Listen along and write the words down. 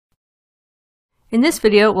In this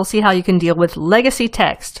video, we'll see how you can deal with legacy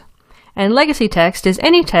text. And legacy text is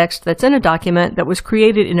any text that's in a document that was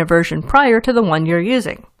created in a version prior to the one you're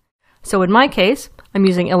using. So in my case, I'm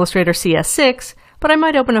using Illustrator CS6, but I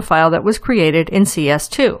might open a file that was created in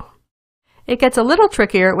CS2. It gets a little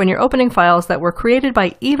trickier when you're opening files that were created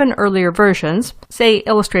by even earlier versions, say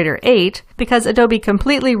Illustrator 8, because Adobe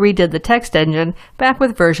completely redid the text engine back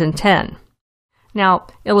with version 10. Now,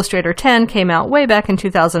 Illustrator 10 came out way back in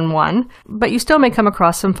 2001, but you still may come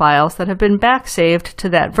across some files that have been back-saved to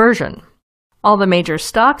that version. All the major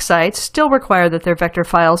stock sites still require that their vector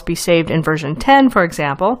files be saved in version 10, for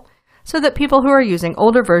example, so that people who are using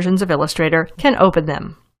older versions of Illustrator can open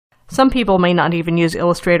them. Some people may not even use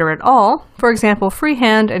Illustrator at all. For example,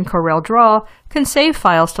 Freehand and CorelDRAW can save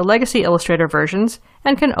files to legacy Illustrator versions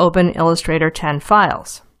and can open Illustrator 10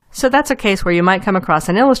 files. So that's a case where you might come across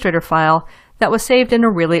an Illustrator file that was saved in a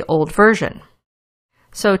really old version.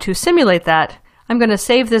 So to simulate that, I'm going to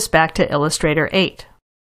save this back to Illustrator 8.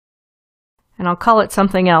 And I'll call it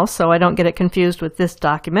something else so I don't get it confused with this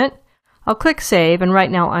document. I'll click Save, and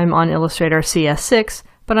right now I'm on Illustrator CS6,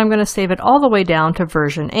 but I'm going to save it all the way down to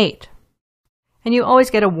version 8. And you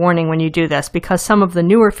always get a warning when you do this because some of the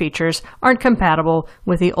newer features aren't compatible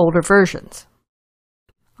with the older versions.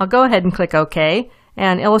 I'll go ahead and click OK,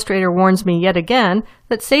 and Illustrator warns me yet again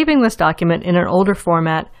that saving this document in an older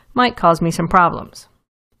format might cause me some problems.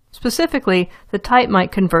 Specifically, the type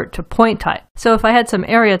might convert to point type. So if I had some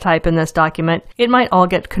area type in this document, it might all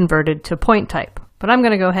get converted to point type. But I'm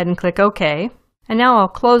going to go ahead and click OK, and now I'll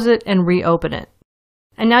close it and reopen it.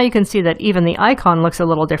 And now you can see that even the icon looks a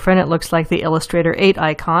little different. It looks like the Illustrator 8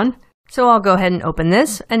 icon. So I'll go ahead and open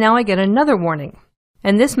this, and now I get another warning.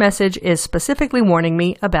 And this message is specifically warning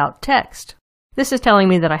me about text. This is telling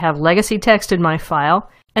me that I have legacy text in my file,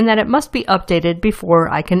 and that it must be updated before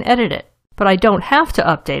I can edit it. But I don't have to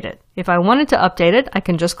update it. If I wanted to update it, I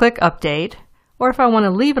can just click Update, or if I want to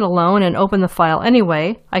leave it alone and open the file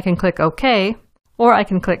anyway, I can click OK, or I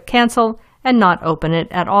can click Cancel and not open it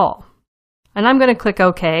at all. And I'm going to click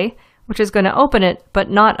OK, which is going to open it but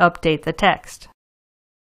not update the text.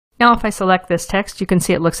 Now if I select this text, you can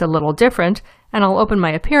see it looks a little different, and I'll open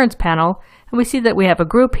my Appearance panel, and we see that we have a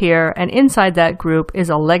group here, and inside that group is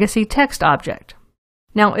a legacy text object.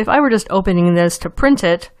 Now if I were just opening this to print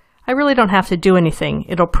it, I really don't have to do anything.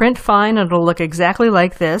 It'll print fine, and it'll look exactly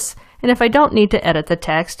like this, and if I don't need to edit the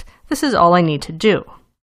text, this is all I need to do.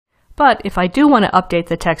 But if I do want to update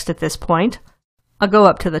the text at this point, I'll go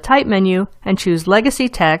up to the Type menu and choose Legacy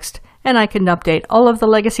Text, and I can update all of the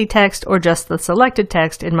legacy text or just the selected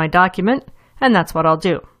text in my document, and that's what I'll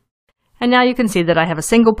do. And now you can see that I have a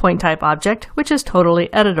single point type object, which is totally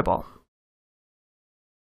editable.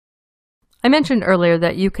 I mentioned earlier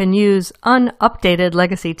that you can use unupdated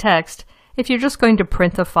legacy text if you're just going to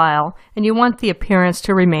print the file and you want the appearance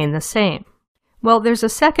to remain the same. Well, there's a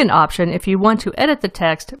second option if you want to edit the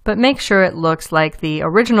text, but make sure it looks like the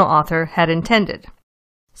original author had intended.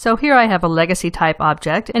 So here I have a legacy type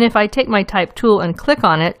object, and if I take my type tool and click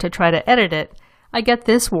on it to try to edit it, I get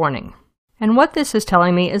this warning. And what this is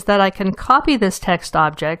telling me is that I can copy this text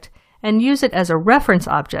object and use it as a reference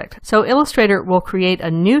object. So Illustrator will create a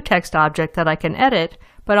new text object that I can edit,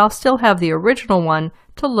 but I'll still have the original one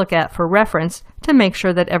to look at for reference to make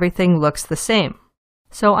sure that everything looks the same.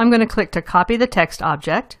 So I'm going to click to copy the text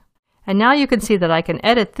object, and now you can see that I can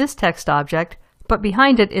edit this text object, but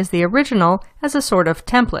behind it is the original as a sort of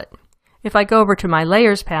template. If I go over to my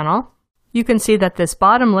Layers panel, you can see that this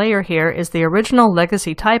bottom layer here is the original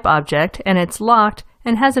legacy type object, and it's locked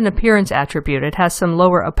and has an appearance attribute. It has some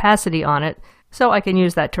lower opacity on it, so I can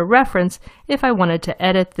use that to reference if I wanted to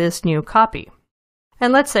edit this new copy.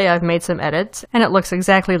 And let's say I've made some edits, and it looks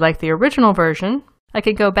exactly like the original version. I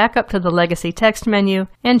could go back up to the Legacy Text menu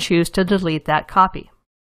and choose to delete that copy.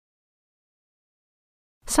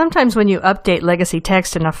 Sometimes when you update legacy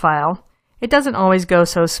text in a file, it doesn't always go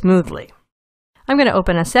so smoothly. I'm going to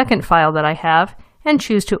open a second file that I have and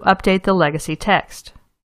choose to update the legacy text.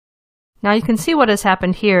 Now you can see what has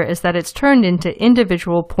happened here is that it's turned into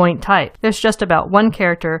individual point type. There's just about one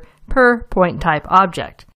character per point type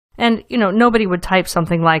object. And, nobody would type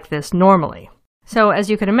something like this normally. So as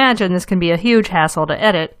you can imagine, this can be a huge hassle to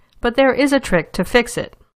edit, but there is a trick to fix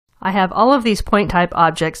it. I have all of these point type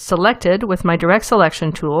objects selected with my direct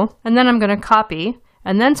selection tool, and then I'm going to copy,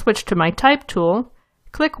 and then switch to my type tool,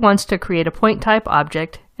 click once to create a point type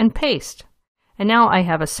object, and paste. And now I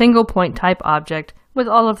have a single point type object with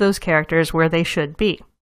all of those characters where they should be.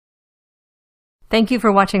 Thank you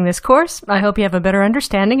for watching this course. I hope you have a better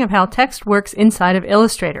understanding of how text works inside of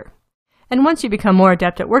Illustrator. And once you become more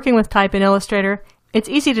adept at working with type in Illustrator, It's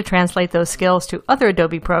easy to translate those skills to other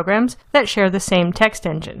Adobe programs that share the same text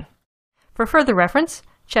engine. For further reference,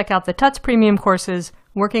 check out the Tuts Premium courses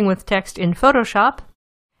Working with Text in Photoshop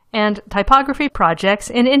and Typography Projects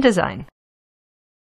in InDesign.